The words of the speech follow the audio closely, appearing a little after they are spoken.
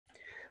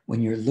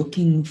When you're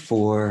looking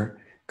for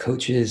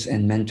coaches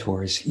and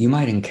mentors, you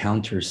might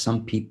encounter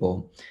some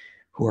people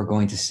who are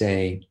going to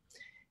say,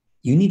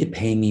 you need to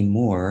pay me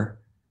more,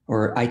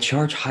 or I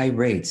charge high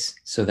rates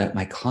so that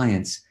my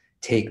clients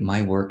take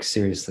my work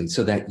seriously,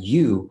 so that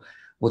you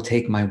will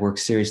take my work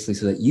seriously,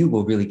 so that you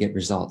will really get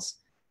results.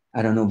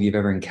 I don't know if you've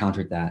ever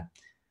encountered that.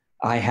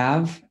 I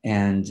have,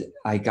 and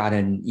I got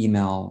an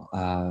email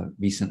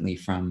recently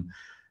from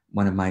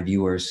one of my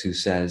viewers who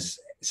says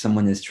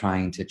someone is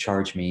trying to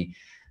charge me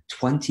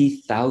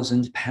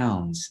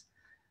 £20,000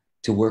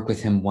 to work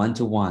with him one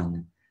to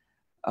one,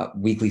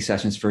 weekly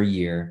sessions for a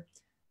year.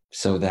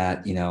 So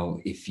that,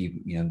 if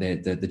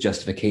the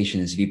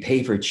justification is if you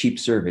pay for a cheap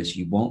service,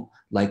 you won't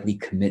likely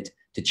commit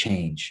to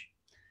change.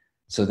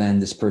 So then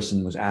this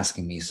person was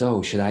asking me,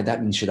 so should I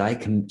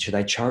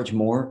charge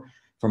more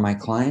for my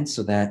clients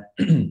so that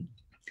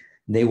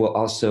they will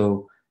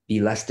also be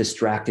less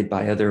distracted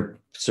by other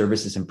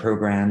services and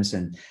programs,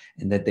 and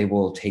that they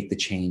will take the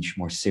change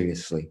more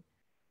seriously.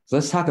 So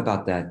let's talk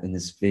about that in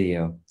this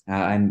video.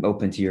 I'm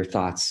open to your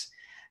thoughts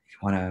if you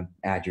want to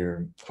add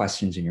your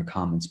questions and your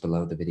comments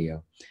below the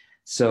video.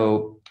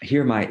 So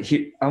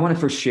I want to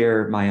first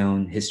share my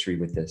own history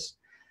with this.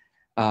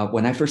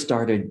 When I first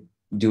started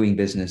doing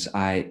business,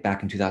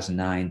 back in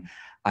 2009,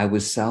 I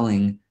was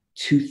selling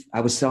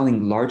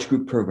large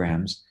group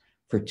programs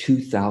for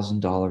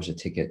 $2,000 a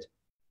ticket.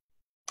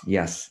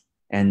 Yes.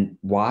 And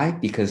why?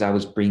 Because I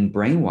was being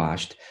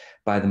brainwashed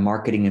by the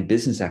marketing and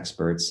business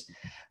experts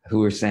who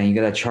were saying you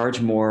got to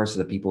charge more so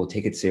that people will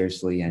take it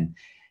seriously. And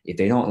if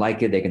they don't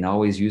like it, they can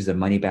always use the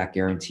money back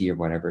guarantee or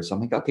whatever. So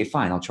I'm like, okay,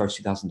 fine, I'll charge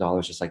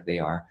 $2,000 just like they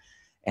are.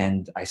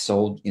 And I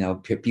sold,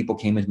 people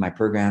came into my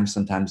program.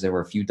 Sometimes there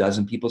were a few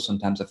dozen people,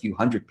 sometimes a few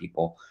hundred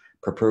people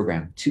per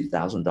program,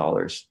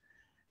 $2,000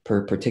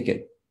 per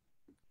ticket.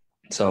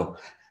 So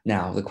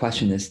now the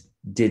question is,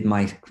 did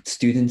my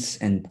students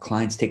and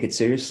clients take it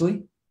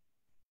seriously?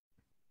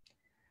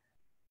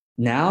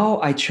 Now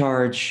I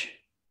charge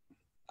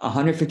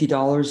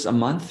 $150 a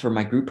month for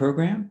my group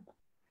program.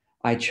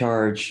 I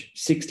charge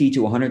 $60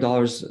 to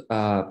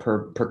 $100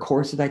 per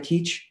course that I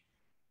teach.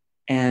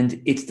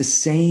 And it's the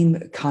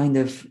same kind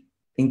of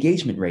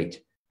engagement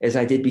rate as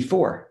I did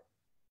before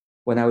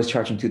when I was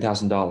charging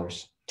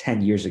 $2,000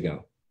 10 years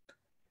ago.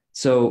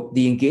 So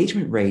the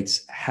engagement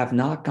rates have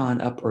not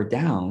gone up or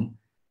down.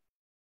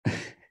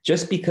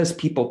 Just because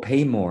people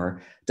pay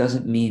more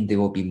doesn't mean they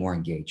will be more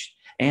engaged.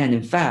 And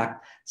in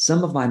fact,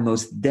 some of my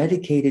most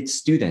dedicated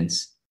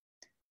students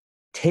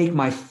take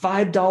my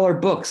 $5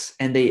 books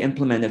and they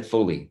implement it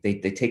fully. They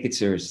take it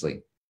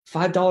seriously.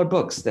 $5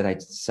 books that I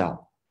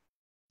sell.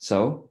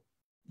 So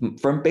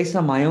based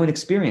on my own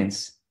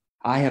experience,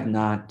 I have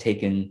not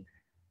seen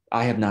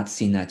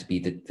that to be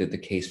the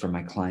case for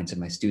my clients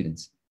and my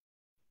students.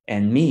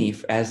 And me,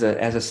 as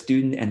a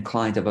student and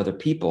client of other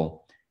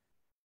people,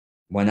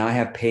 when I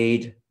have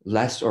paid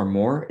less or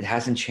more, it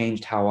hasn't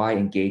changed how I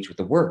engage with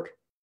the work.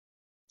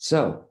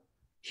 So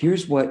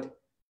here's what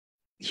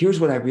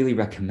I really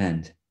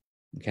recommend.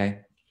 Okay.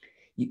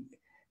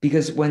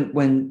 Because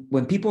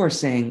when people are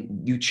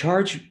saying you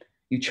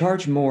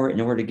charge more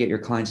in order to get your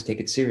clients to take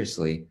it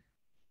seriously,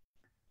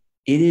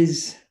 it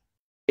is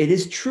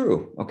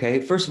true. Okay.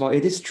 First of all,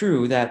 it is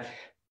true that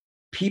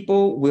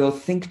people will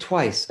think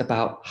twice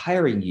about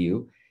hiring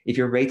you if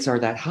your rates are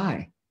that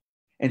high.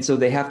 And so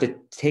they have to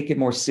take it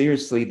more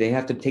seriously. They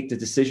have to take the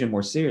decision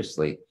more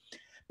seriously.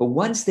 But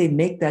once they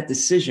make that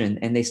decision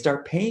and they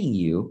start paying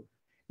you,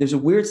 there's a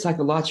weird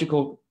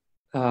psychological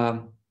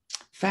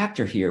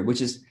factor here,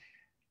 which is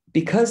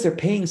because they're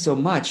paying so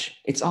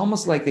much, it's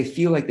almost like they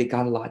feel like they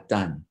got a lot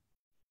done.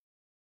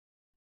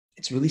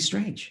 It's really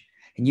strange.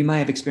 And you might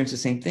have experienced the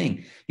same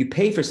thing. You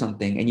pay for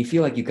something and you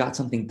feel like you got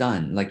something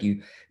done, like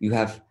you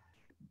have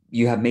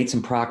made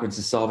some progress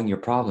in solving your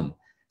problem.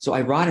 So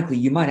ironically,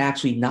 you might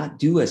actually not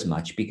do as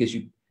much because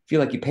you feel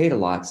like you paid a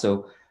lot.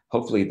 So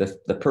hopefully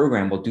the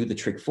program will do the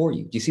trick for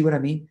you. Do you see what I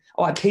mean?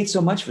 Oh, I paid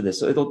so much for this,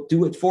 so it'll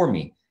do it for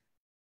me.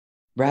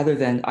 Rather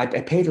than I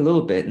paid a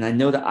little bit and I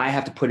know that I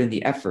have to put in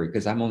the effort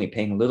because I'm only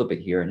paying a little bit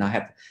here and I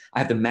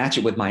have to match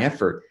it with my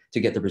effort to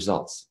get the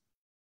results.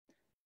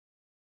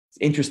 It's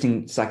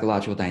interesting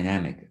psychological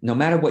dynamic. No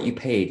matter what you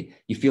paid,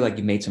 you feel like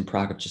you made some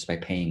progress just by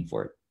paying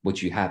for it,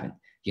 which you haven't.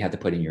 You have to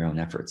put in your own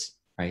efforts,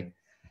 right?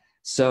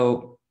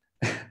 So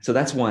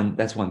that's one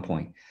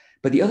point.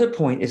 But the other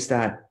point is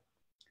that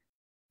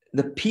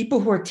the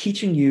people who are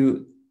teaching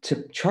you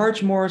to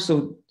charge more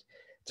so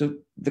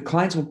the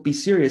clients will be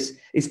serious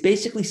is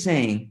basically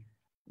saying,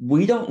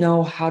 we don't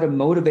know how to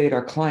motivate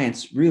our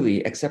clients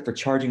really except for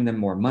charging them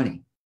more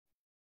money.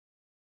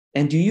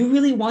 And do you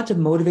really want to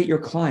motivate your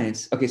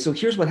clients? Okay, so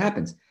here's what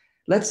happens.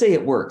 Let's say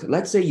it worked.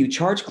 Let's say you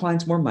charge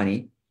clients more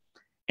money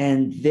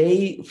and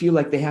they feel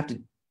like they have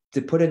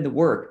to put in the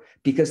work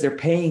because they're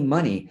paying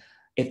money.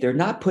 If they're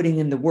not putting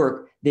in the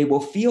work, they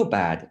will feel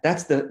bad.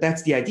 That's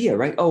the idea,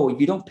 right? Oh,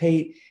 if you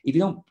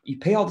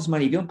pay all this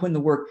money, if you don't put in the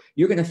work,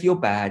 you're going to feel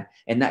bad.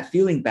 And that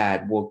feeling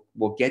bad will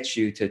get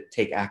you to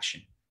take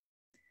action.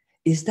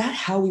 Is that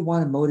how we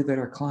want to motivate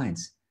our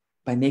clients?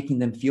 By making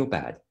them feel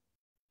bad?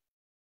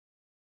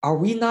 Are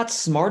we not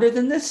smarter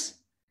than this?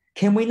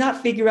 Can we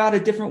not figure out a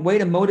different way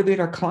to motivate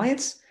our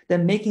clients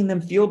than making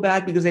them feel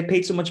bad because they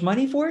paid so much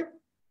money for it?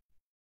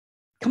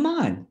 Come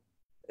on.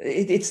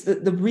 It's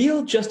the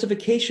real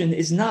justification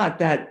is not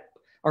that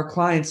our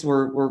clients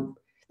were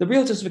the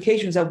real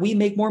justification is that we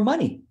make more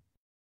money.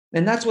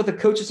 And that's what the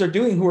coaches are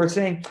doing who are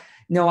saying,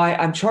 no,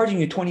 I'm charging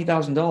you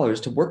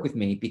 $20,000 to work with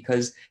me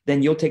because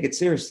then you'll take it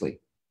seriously.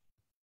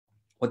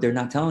 What they're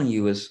not telling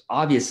you is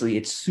obviously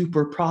it's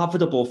super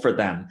profitable for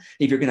them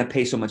if you're going to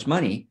pay so much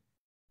money.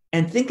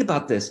 And think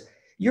about this.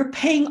 You're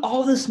paying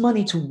all this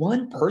money to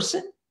one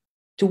person?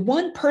 To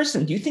one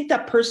person. Do you think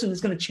that person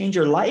is going to change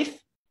your life?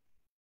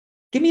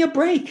 Give me a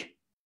break.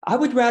 I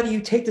would rather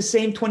you take the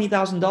same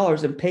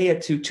 $20,000 and pay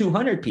it to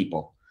 200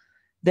 people.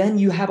 Then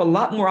you have a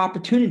lot more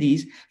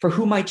opportunities for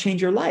who might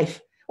change your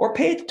life. Or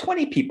pay it to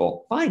 20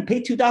 people. Fine,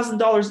 pay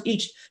 $2,000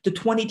 each to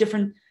 20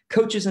 different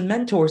coaches and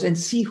mentors and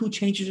see who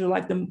changes your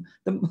life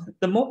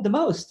the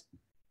most.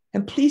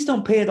 And please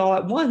don't pay it all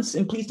at once.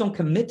 And please don't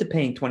commit to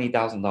paying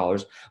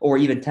 $20,000 or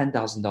even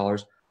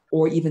 $10,000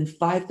 or even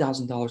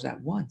 $5,000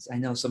 at once. I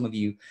know some of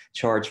you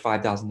charge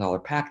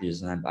 $5,000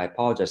 packages, and I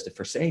apologize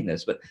for saying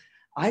this, but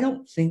I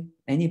don't think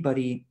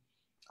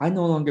I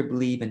no longer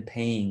believe in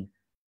paying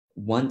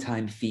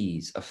one-time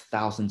fees of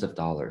thousands of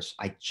dollars.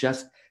 I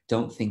just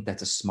don't think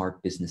that's a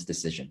smart business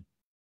decision.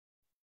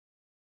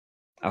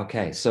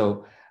 Okay,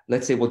 so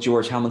let's say, well,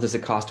 George, how much does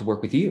it cost to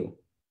work with you?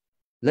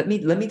 Let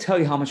me tell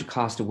you how much it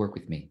costs to work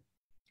with me.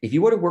 If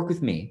you were to work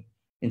with me,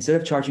 instead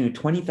of charging you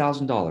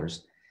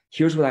 $20,000,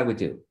 here's what I would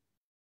do.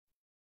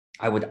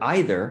 I would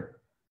either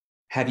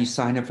have you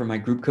sign up for my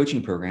group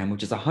coaching program,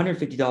 which is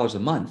 $150 a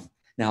month.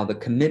 Now, the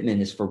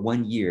commitment is for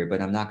 1 year,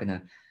 but I'm not going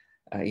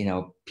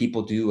to,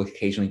 people do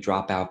occasionally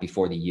drop out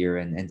before the year,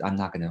 and I'm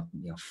not going to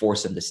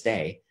force them to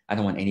stay. I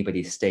don't want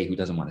anybody to stay who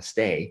doesn't want to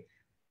stay,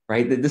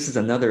 right? This is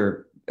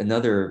another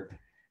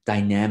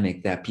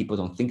dynamic that people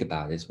don't think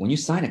about is when you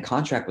sign a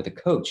contract with a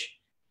coach,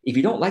 if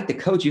you don't like the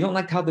coach, you don't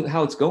like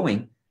how it's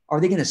going,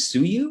 are they going to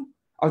sue you?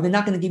 Are they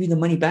not going to give you the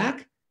money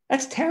back?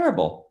 That's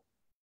terrible.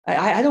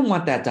 I don't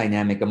want that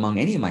dynamic among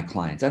any of my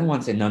clients. I don't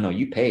want to say, no,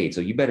 you paid, so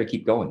you better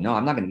keep going. No,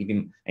 I'm not going to give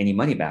you any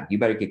money back. You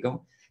better keep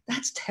going.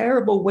 That's a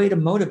terrible way to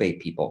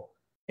motivate people.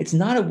 It's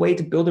not a way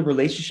to build a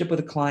relationship with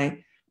a client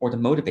or to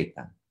motivate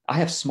them. I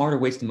have smarter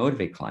ways to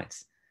motivate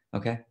clients.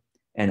 Okay.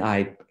 And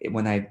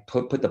when I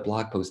put the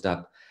blog post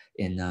up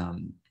in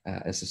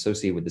as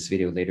associated with this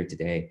video later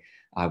today,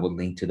 I will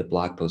link to the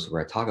blog post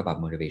where I talk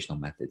about motivational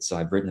methods. So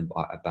I've written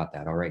about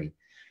that already.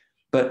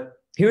 But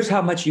here's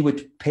how much you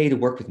would pay to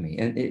work with me.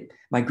 And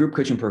my group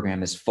coaching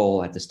program is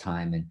full at this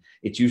time, and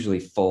it's usually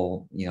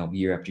full,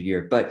 year after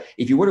year. But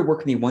if you were to work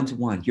with me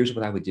one-to-one, here's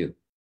what I would do.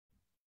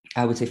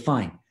 I would say,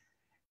 fine,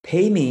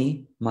 pay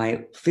me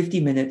my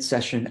 50-minute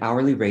session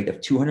hourly rate of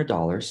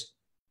 $200,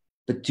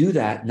 but do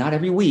that not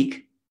every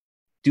week.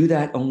 Do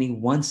that only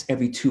once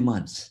every 2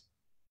 months.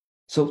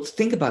 So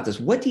think about this.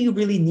 What do you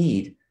really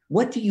need?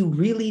 What do you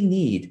really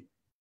need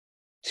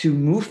to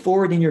move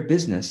forward in your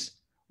business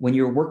when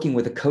you're working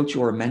with a coach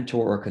or a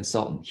mentor or a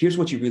consultant? Here's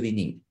what you really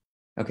need.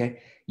 Okay.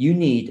 You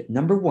need,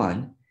 number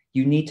one,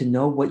 you need to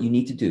know what you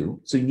need to do.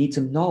 So you need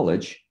some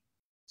knowledge,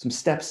 some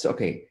steps.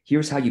 Okay.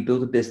 Here's how you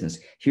build a business.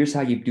 Here's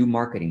how you do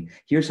marketing.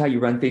 Here's how you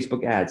run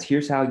Facebook ads.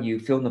 Here's how you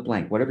fill in the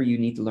blank. Whatever you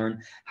need to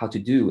learn how to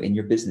do in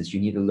your business, you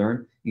need to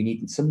learn. You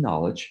need some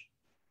knowledge.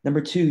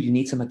 Number two, you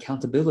need some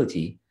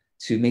accountability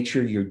to make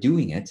sure you're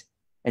doing it.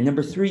 And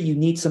number three, you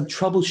need some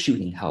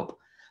troubleshooting help.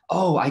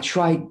 Oh, I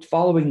tried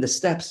following the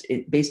steps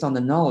based on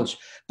the knowledge,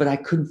 but I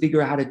couldn't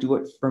figure out how to do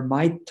it for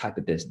my type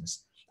of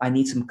business. I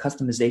need some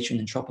customization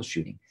and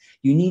troubleshooting.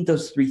 You need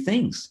those three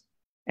things.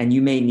 And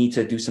you may need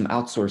to do some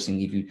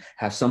outsourcing. If you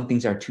have some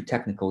things that are too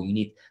technical, you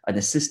need an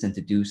assistant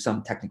to do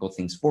some technical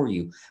things for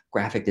you.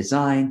 Graphic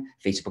design,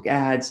 Facebook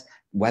ads,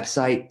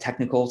 website,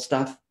 technical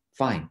stuff.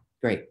 Fine,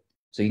 great.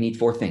 So you need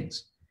four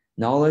things: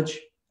 knowledge,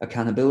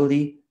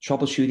 accountability,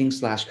 troubleshooting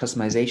 /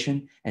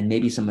 customization, and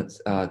maybe some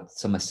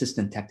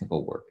assistant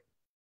technical work.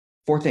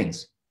 Four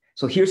things.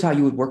 So here's how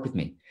you would work with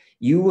me.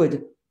 You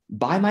would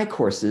buy my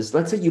courses.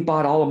 Let's say you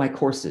bought all of my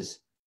courses,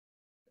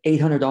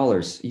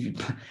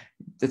 $800.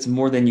 That's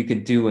more than you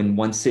could do in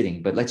one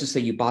sitting. But let's just say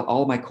you bought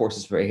all of my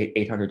courses for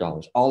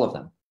 $800, all of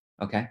them.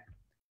 Okay.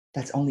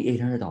 That's only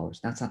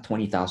 $800. That's not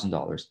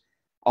 $20,000.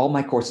 All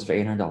my courses for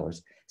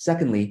 $800.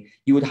 Secondly,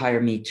 you wouldn't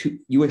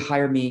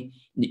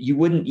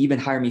even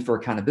hire me for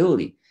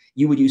accountability.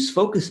 You would use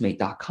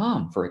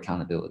Focusmate.com for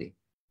accountability.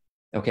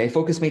 Okay,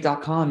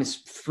 Focusmate.com is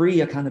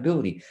free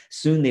accountability.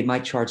 Soon they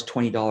might charge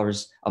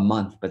 $20 a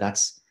month, but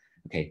that's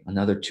okay,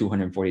 another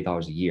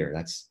 $240 a year.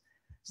 It's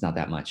not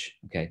that much.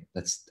 Okay,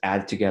 let's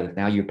add it together.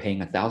 Now you're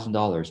paying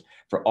 $1,000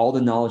 for all the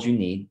knowledge you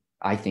need.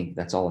 I think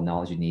that's all the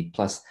knowledge you need,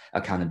 plus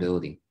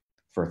accountability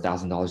for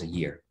 $1,000 a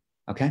year.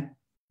 Okay.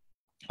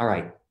 All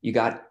right. You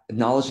got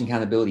knowledge and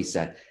accountability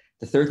set.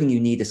 The third thing you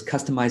need is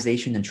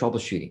customization and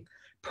troubleshooting,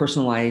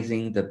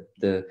 personalizing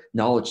the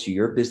knowledge to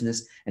your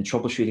business and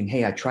troubleshooting.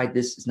 Hey, I tried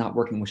this. It's not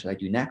working. What should I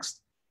do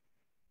next?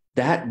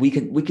 That we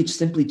could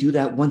simply do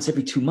that once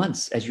every 2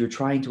 months as you're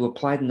trying to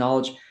apply the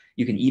knowledge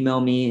You can email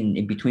me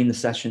in between the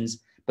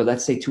sessions, but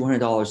let's say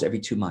 $200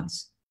 every 2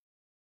 months.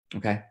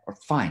 Okay. Or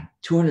fine,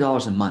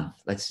 $200 a month.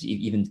 Let's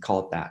even call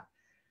it that.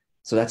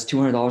 So that's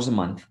 $200 a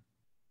month.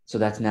 So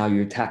that's now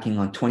you're tacking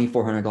on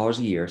 $2,400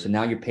 a year. So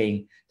now you're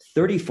paying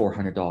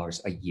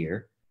 $3,400 a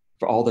year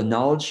for all the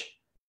knowledge,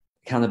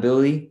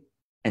 accountability,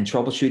 and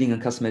troubleshooting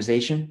and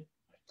customization.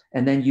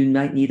 And then you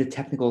might need a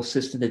technical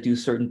assistant to do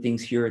certain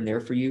things here and there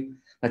for you.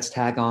 Let's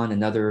tag on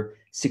another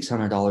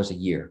 $600 a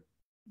year.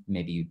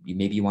 Maybe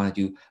you want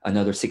to do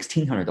another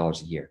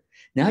 $1,600 a year.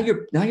 Now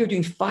you're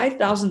doing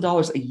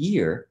 $5,000 a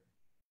year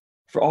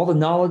for all the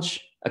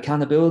knowledge,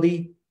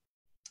 accountability.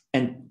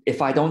 And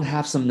if I don't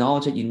have some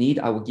knowledge that you need,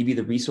 I will give you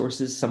the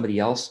resources, somebody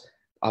else.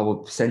 I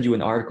will send you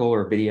an article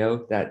or a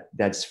video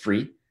that's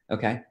free,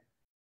 okay?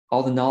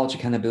 All the knowledge,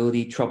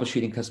 accountability,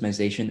 troubleshooting,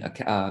 customization,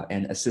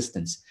 and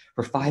assistance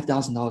for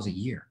 $5,000 a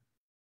year.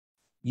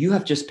 You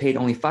have just paid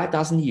only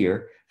 $5,000 a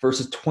year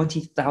versus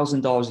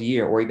 $20,000 a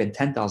year or even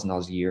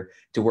 $10,000 a year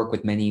to work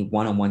with many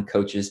one-on-one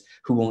coaches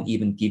who won't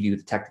even give you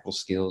the technical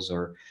skills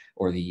or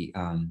the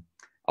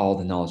all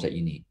the knowledge that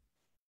you need.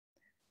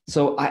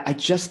 So I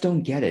just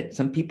don't get it.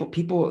 Some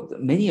people,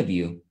 many of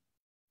you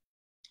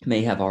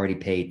may have already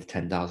paid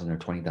 $10,000 or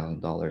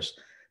 $20,000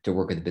 to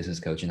work with a business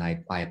coach, and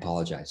I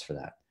apologize for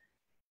that.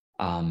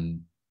 I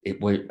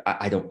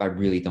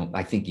really don't.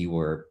 I think you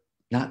were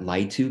not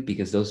lied to,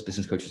 because those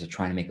business coaches are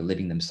trying to make a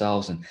living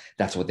themselves, and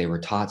that's what they were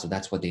taught, so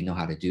that's what they know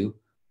how to do.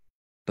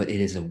 But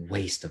it is a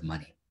waste of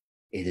money.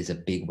 It is a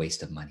big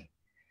waste of money.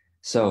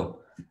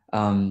 So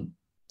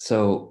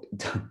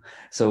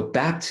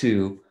back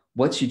to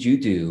what should you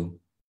do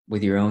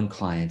with your own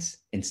clients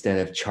instead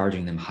of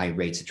charging them high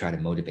rates to try to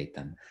motivate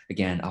them.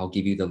 Again, I'll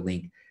give you the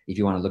link if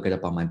you want to look it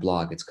up on my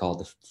blog. It's called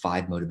the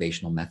 5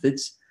 Motivational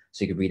Methods.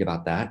 So you can read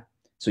about that.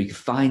 So you can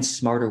find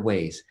smarter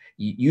ways.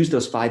 You use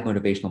those 5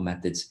 motivational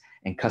methods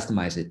and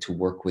customize it to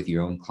work with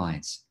your own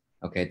clients.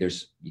 Okay,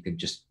 you can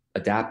just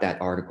adapt that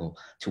article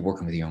to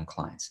working with your own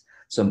clients.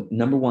 So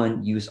number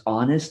 1, use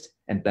honest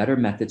and better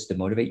methods to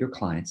motivate your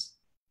clients.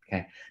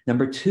 Okay.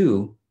 Number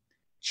 2,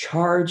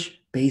 charge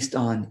based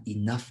on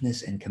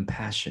enoughness and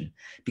compassion.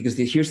 Because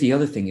here's the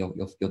other thing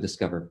you'll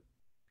discover.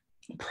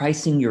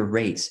 Pricing your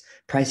rates,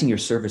 pricing your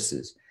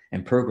services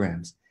and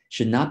programs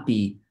should not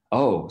be,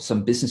 oh,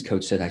 some business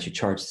coach said I should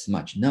charge this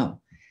much. No,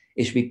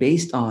 it should be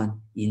based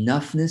on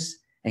enoughness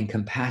and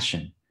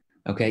compassion.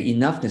 Okay,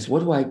 enoughness.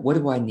 What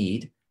do I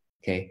need?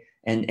 Okay,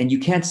 and you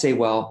can't say,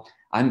 well,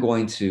 I'm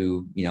going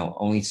to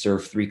only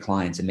serve 3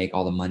 clients and make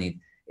all the money.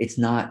 It's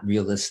not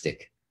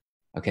realistic.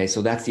 Okay,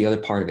 so that's the other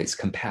part of it. It's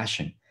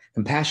compassion.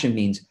 Compassion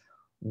means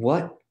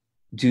what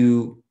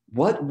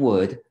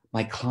would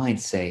my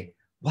clients say?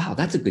 Wow,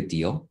 that's a good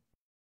deal.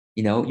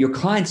 Your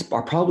clients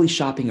are probably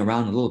shopping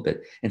around a little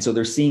bit. And so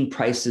they're seeing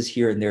prices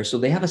here and there. So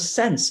they have a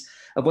sense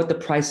of what the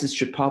prices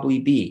should probably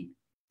be.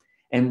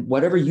 And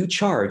whatever you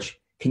charge,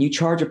 can you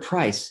charge a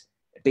price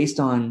based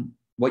on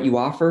what you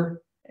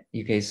offer?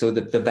 Okay, so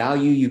the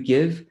value you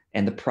give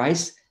and the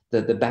price,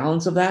 the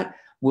balance of that,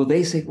 will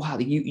they say, wow,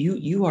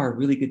 you are a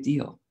really good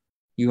deal.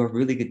 You are a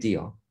really good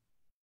deal.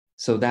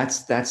 So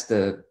that's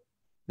the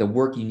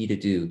work you need to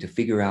do to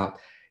figure out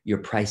your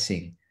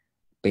pricing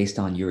based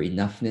on your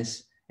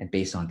enoughness and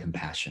based on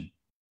compassion,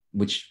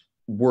 which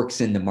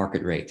works in the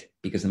market rate,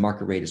 because the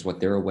market rate is what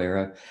they're aware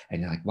of.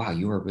 And you're like, wow,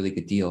 you're a really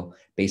good deal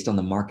based on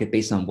the market,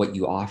 based on what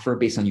you offer,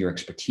 based on your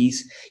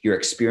expertise, your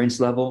experience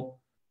level,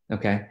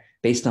 okay?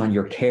 Based on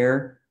your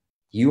care,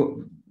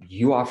 you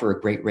offer a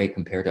great rate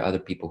compared to other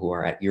people who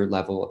are at your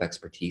level of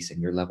expertise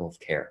and your level of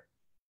care.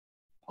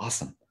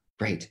 Awesome,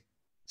 great.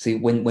 See,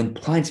 when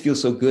clients feel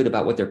so good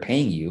about what they're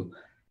paying you,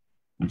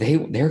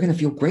 they're going to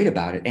feel great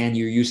about it. And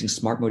you're using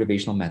smart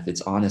motivational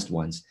methods, honest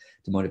ones,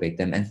 to motivate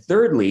them. And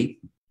thirdly,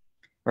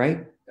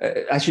 right,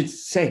 I should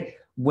say,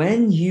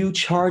 when you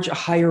charge a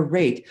higher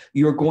rate,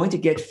 you're going to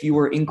get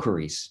fewer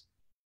inquiries.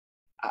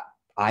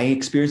 I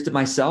experienced it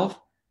myself.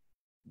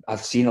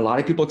 I've seen a lot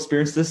of people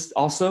experience this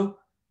also.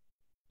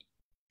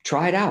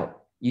 Try it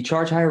out. You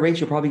charge higher rates,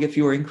 you'll probably get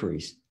fewer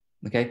inquiries.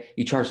 Okay.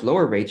 You charge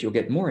lower rates, you'll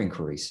get more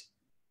inquiries.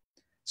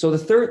 So the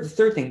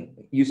third thing,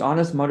 use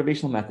honest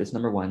motivational methods,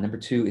 number 1. Number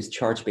 2 is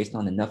charge based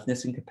on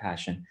enoughness and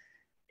compassion.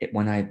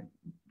 When I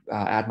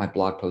add my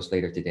blog post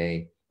later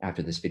today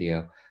after this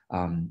video,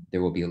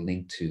 there will be a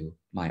link to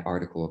my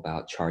article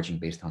about charging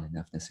based on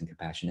enoughness and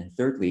compassion. And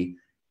thirdly,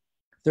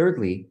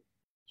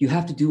 you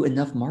have to do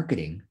enough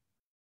marketing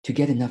to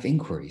get enough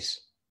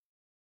inquiries.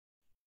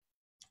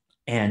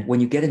 And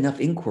when you get enough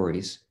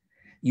inquiries,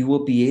 you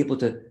will be able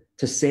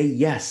to say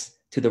yes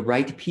to the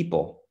right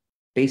people.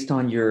 Based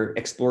on your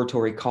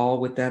exploratory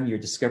call with them, your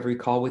discovery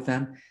call with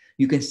them,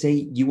 you can say,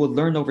 you will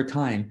learn over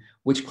time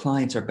which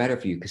clients are better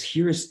for you. Because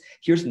here's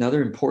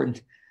another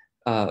important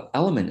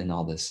element in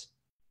all this.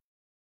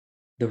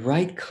 The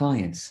right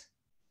clients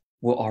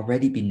will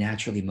already be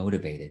naturally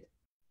motivated.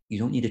 You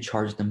don't need to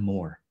charge them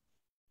more.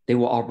 They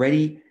will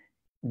already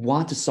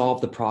want to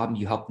solve the problem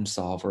you help them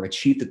solve or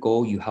achieve the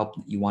goal you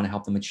want to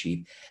help them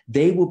achieve.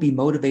 They will be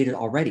motivated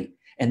already.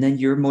 And then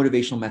your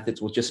motivational methods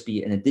will just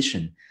be an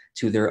addition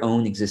to their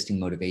own existing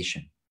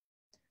motivation.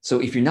 So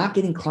if you're not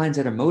getting clients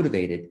that are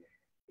motivated,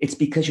 it's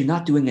because you're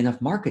not doing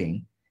enough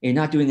marketing. And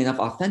you're not doing enough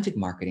authentic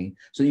marketing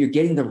so that you're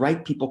getting the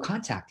right people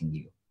contacting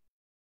you.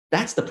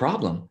 That's the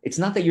problem. It's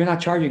not that you're not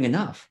charging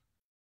enough.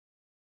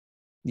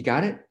 You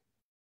got it?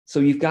 So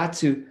you've got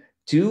to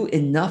do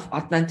enough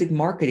authentic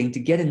marketing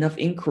to get enough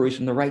inquiries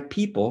from the right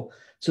people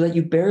so that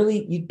you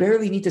barely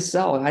need to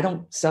sell. I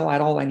don't sell at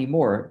all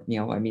anymore.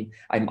 I mean,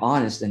 I'm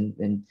honest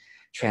and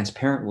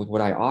transparent with what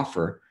I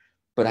offer,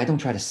 but I don't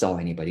try to sell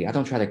anybody. I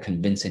don't try to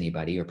convince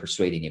anybody or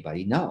persuade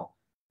anybody. No.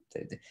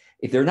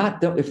 If they're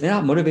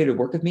not motivated to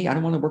work with me, I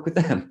don't want to work with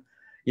them.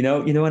 You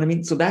know what I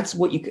mean? So that's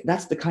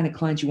the kind of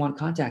clients you want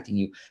contacting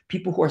you.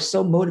 People who are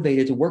so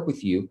motivated to work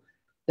with you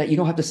that you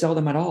don't have to sell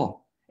them at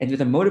all. And if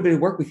they're motivated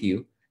to work with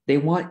you, they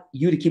want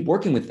you to keep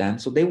working with them.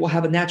 So they will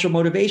have a natural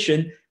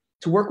motivation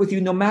to work with you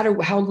no matter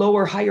how low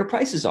or high your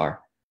prices are.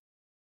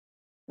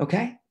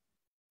 Okay?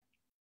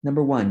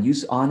 Number one,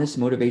 use honest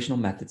motivational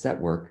methods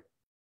that work,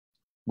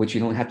 which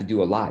you don't have to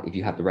do a lot if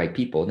you have the right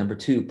people. Number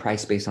two,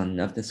 price based on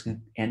enoughness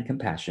and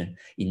compassion.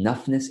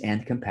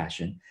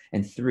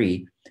 And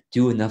three,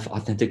 do enough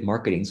authentic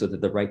marketing so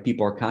that the right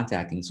people are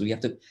contacting. So you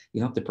don't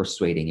have to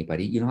persuade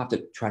anybody. You don't have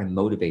to try to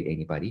motivate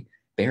anybody.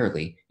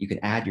 Barely. You can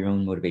add your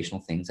own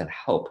motivational things that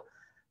help,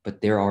 but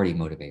they're already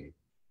motivated.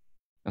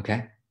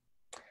 Okay?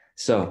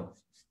 So,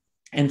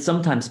 and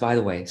sometimes, by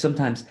the way,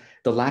 sometimes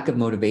the lack of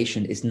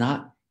motivation is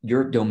not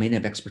your domain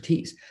of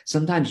expertise.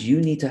 Sometimes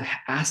you need to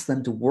ask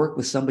them to work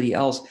with somebody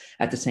else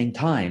at the same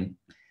time,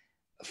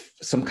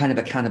 some kind of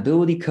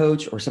accountability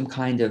coach or some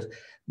kind of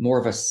more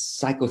of a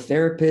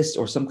psychotherapist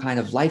or some kind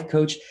of life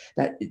coach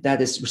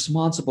that is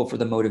responsible for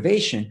the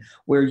motivation,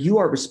 where you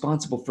are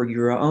responsible for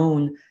your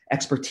own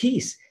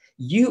expertise.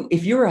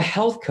 If you're a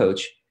health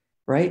coach,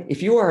 right?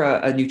 If you are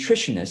a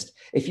nutritionist,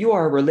 if you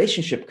are a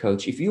relationship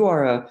coach, if you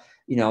are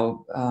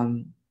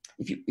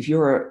if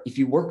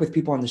you work with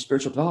people on their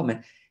spiritual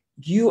development,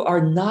 you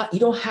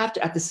don't have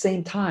to at the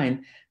same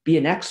time be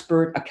an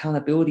expert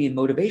accountability and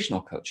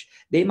motivational coach.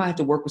 They might have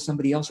to work with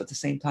somebody else at the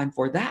same time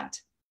for that.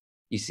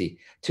 You see,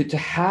 to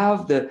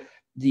have the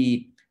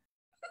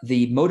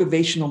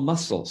motivational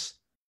muscles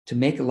to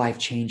make life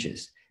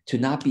changes, to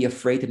not be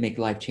afraid to make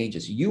life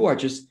changes. You are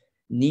just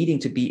needing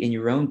to be in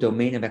your own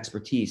domain of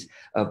expertise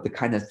of the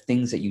kind of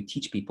things that you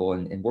teach people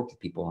and work with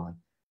people on.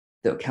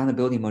 The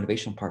accountability and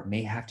motivational part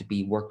may have to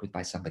be worked with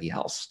by somebody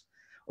else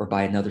or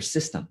by another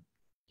system.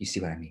 You see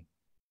what I mean?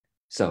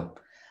 So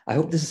I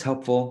hope this is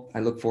helpful. I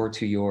look forward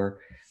to your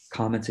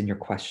comments and your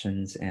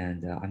questions,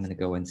 and I'm going to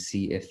go and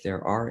see if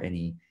there are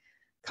any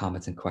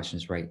comments and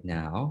questions right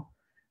now.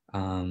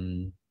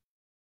 Give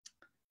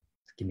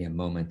me a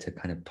moment to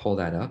kind of pull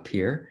that up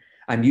here.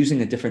 I'm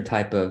using a different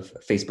type of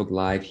Facebook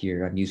Live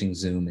here. I'm using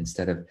Zoom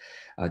instead of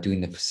doing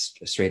the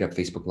straight up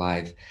Facebook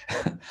Live,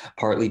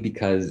 partly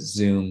because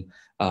Zoom,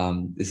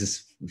 this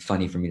is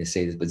funny for me to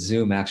say this, but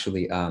Zoom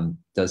actually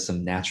does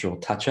some natural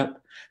touch up.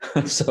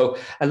 So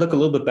I look a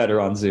little bit better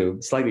on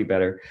Zoom, slightly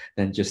better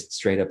than just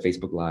straight up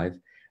Facebook Live.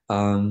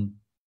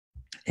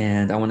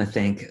 And I want to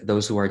thank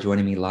those who are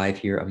joining me live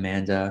here,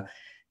 Amanda,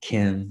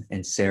 Kim,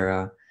 and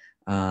Sarah,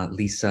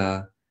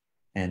 Lisa,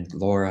 and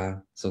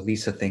Laura. So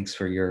Lisa, thanks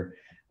for your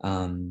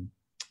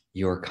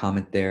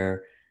comment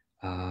there.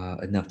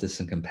 Enoughness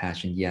and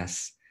compassion,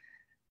 yes.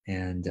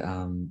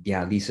 And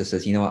yeah, Lisa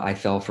says, I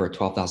fell for a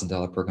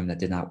 $12,000 program that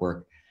did not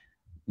work.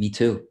 Me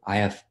too. I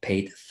have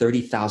paid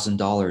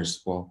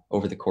 $30,000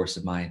 over the course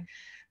of my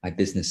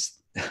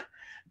business,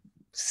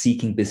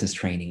 seeking business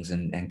trainings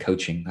and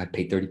coaching. I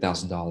paid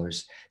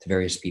 $30,000 to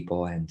various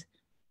people, and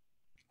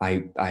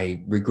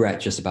I regret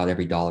just about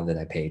every dollar that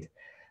I paid.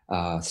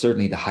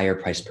 Certainly the higher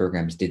price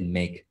programs didn't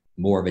make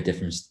more of a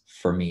difference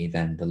for me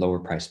than the lower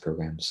price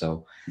programs.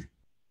 So,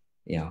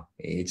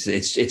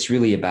 it's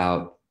really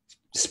about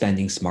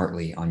spending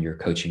smartly on your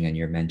coaching and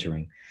your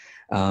mentoring.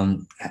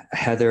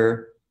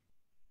 Heather,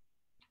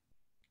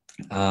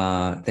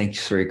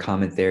 thanks for your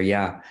comment there.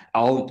 Yeah,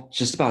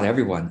 just about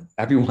every one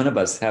of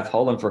us have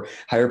fallen for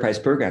higher price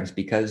programs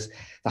because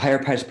the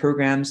higher price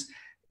programs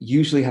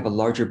usually have a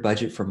larger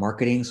budget for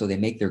marketing. So they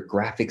make their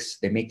graphics,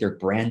 they make their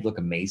brand look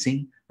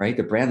amazing, right?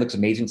 The brand looks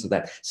amazing. So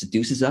that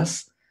seduces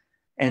us.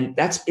 And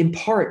that's in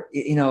part,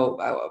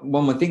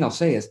 one thing I'll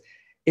say is,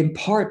 in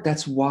part,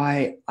 that's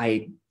why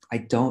I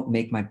don't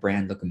make my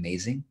brand look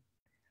amazing.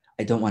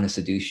 I don't want to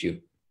seduce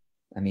you.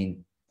 I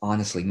mean,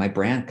 honestly, my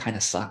brand kind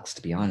of sucks,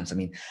 to be honest. I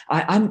mean,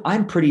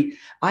 I'm pretty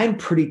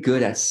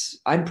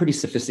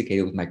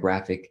sophisticated with my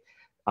graphic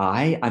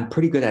eye. I'm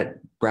pretty good at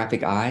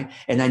graphic eye,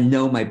 and I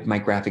know my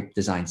graphic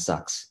design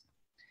sucks.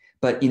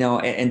 But,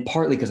 and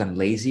partly because I'm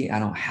lazy, I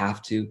don't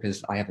have to,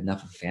 because I have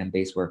enough of a fan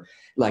base where,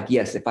 like,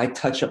 yes, if I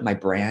touch up my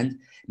brand,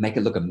 make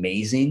it look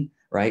amazing,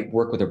 right?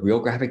 Work with a real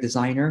graphic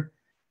designer,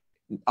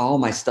 all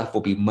my stuff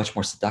will be much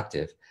more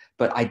seductive.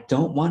 But I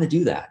don't want to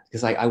do that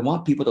because I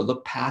want people to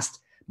look past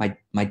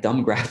my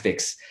dumb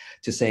graphics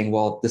to saying,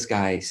 well, this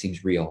guy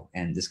seems real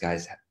and this guy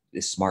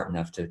is smart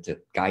enough to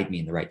guide me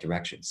in the right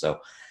direction. So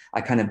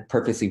I kind of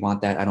purposely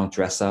want that. I don't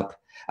dress up.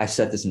 I've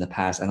said this in the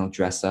past. I don't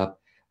dress up.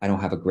 I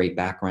don't have a great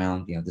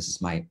background. This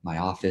is my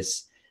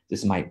office. This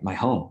is my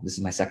home. This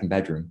is my second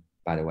bedroom,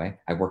 by the way.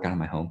 I work out of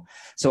my home.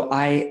 So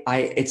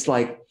it's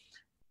like,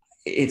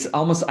 it's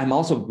almost, I'm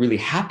also really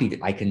happy that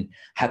I can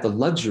have the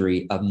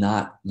luxury of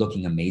not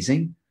looking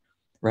amazing,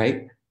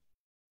 right?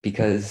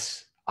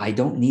 Because I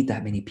don't need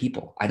that many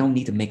people. I don't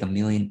need to make $1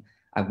 million.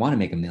 I want to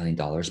make $1 million,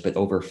 but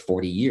over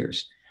 40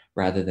 years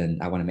rather than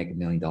I want to make $1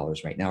 million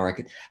right now. Or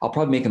I'll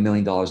probably make $1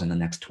 million in the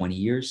next 20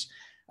 years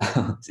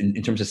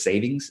in terms of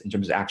savings, in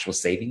terms of actual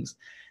savings,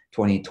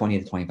 20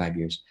 to 25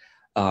 years.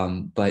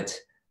 But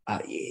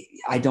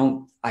I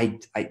don't,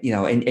 you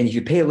know, and if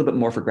you pay a little bit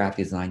more for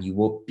graphic design, you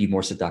will be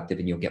more seductive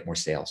and you'll get more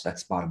sales.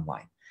 That's bottom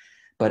line.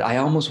 But I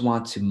almost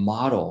want to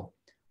model,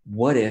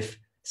 what if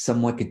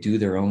someone could do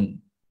their own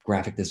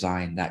graphic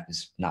design that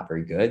is not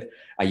very good.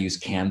 I use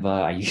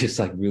Canva. I use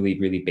like really,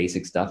 really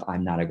basic stuff.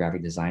 I'm not a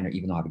graphic designer,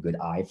 even though I have a good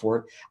eye for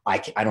it.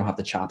 I don't have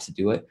the chops to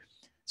do it.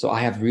 So I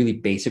have really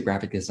basic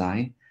graphic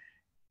design.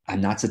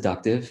 I'm not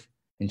seductive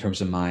in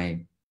terms of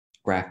my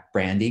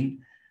branding.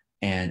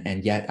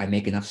 And yet I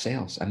make enough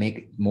sales. I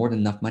make more than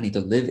enough money to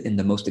live in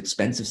the most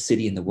expensive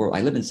city in the world.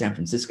 I live in San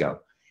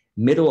Francisco,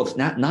 middle of,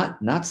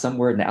 not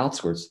somewhere in the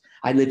outskirts.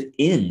 I live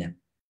in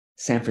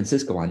San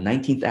Francisco on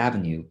 19th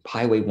Avenue,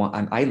 Highway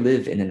 1. I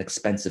live in an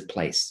expensive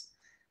place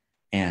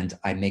and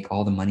I make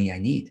all the money I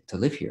need to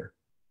live here.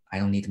 I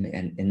don't need to make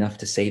enough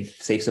to save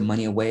some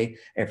money away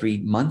every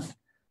month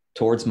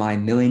towards my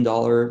 $1 million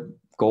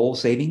goal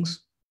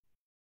savings.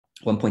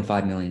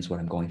 1.5 million is what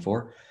I'm going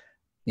for.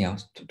 You know,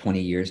 20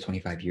 years,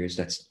 25 years,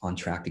 that's on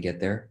track to get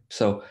there.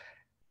 So,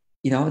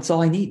 you know, it's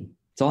all I need.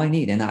 It's all I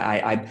need.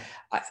 And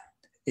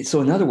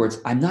so in other words,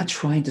 I'm not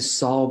trying to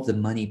solve the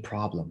money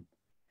problem.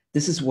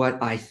 This is what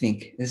I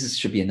think,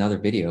 should be another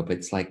video, but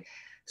it's like,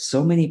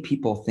 so many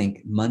people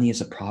think money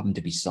is a problem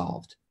to be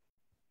solved.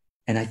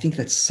 And I think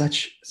that's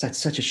such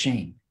a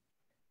shame,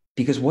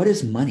 because what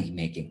is money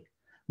making?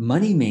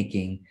 Money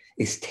making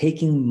is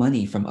taking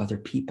money from other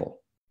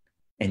people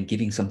and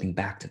giving something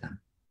back to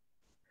them.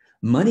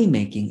 Money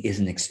making is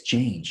an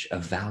exchange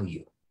of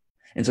value.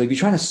 And so if you're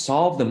trying to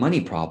solve the money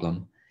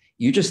problem,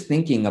 you're just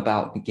thinking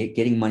about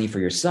getting money for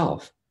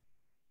yourself.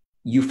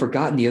 You've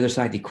forgotten the other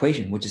side of the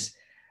equation, which is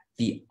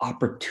the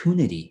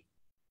opportunity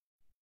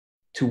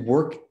to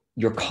work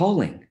your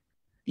calling,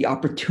 the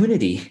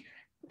opportunity,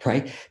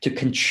 right, to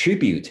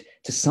contribute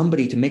to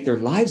somebody to make their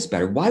lives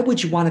better. Why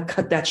would you want to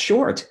cut that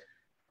short?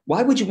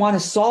 Why would you want to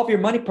solve your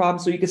money problem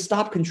so you can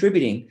stop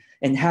contributing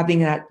and having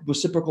that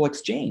reciprocal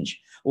exchange?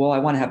 Well, I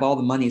want to have all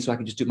the money so I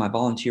can just do my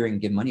volunteering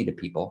and give money to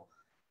people.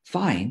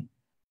 Fine.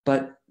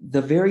 But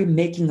the very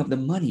making of the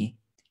money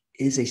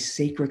is a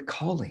sacred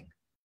calling.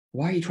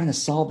 Why are you trying to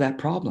solve that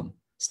problem?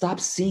 Stop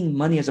seeing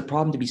money as a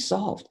problem to be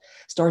solved.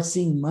 Start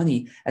seeing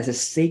money as a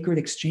sacred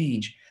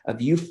exchange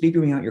of you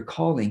figuring out your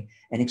calling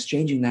and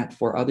exchanging that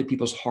for other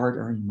people's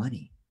hard-earned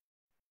money.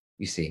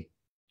 You see,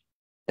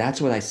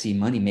 that's what I see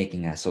money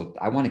making as. So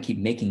I want to keep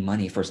making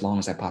money for as long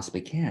as I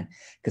possibly can,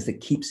 because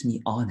it keeps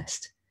me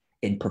honest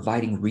in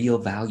providing real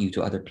value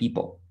to other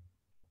people.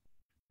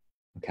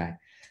 Okay.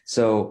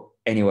 So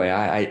anyway,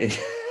 I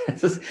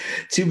just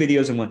 2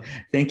 videos in one.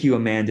 Thank you,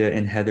 Amanda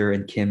and Heather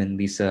and Kim and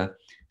Lisa,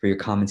 for your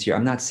comments here.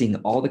 I'm not seeing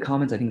all the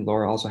comments. I think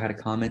Laura also had a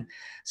comment.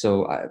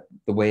 So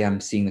the way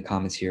I'm seeing the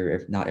comments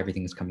here, not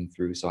everything is coming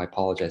through. So I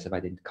apologize if I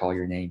didn't call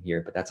your name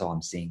here, but that's all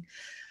I'm seeing.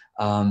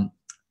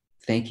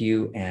 Thank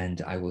you.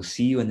 And I will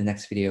see you in the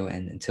next video.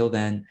 And until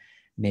then,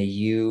 may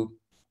you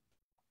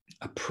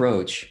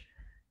approach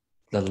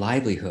the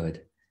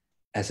livelihood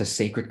as a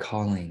sacred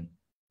calling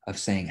of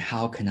saying,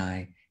 how can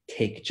I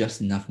take just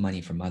enough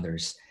money from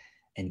others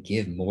and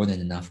give more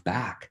than enough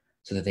back,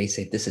 so that they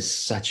say, this is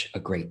such a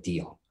great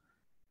deal.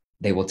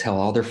 They will tell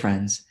all their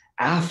friends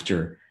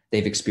after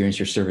they've experienced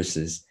your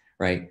services,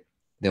 right?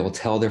 They will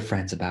tell their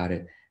friends about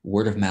it.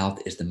 Word of mouth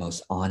is the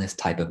most honest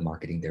type of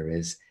marketing there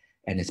is.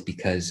 And it's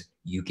because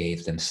you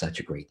gave them such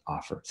a great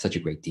offer, such a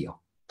great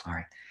deal. All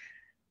right.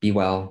 Be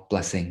well,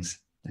 blessings,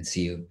 and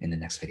see you in the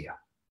next video.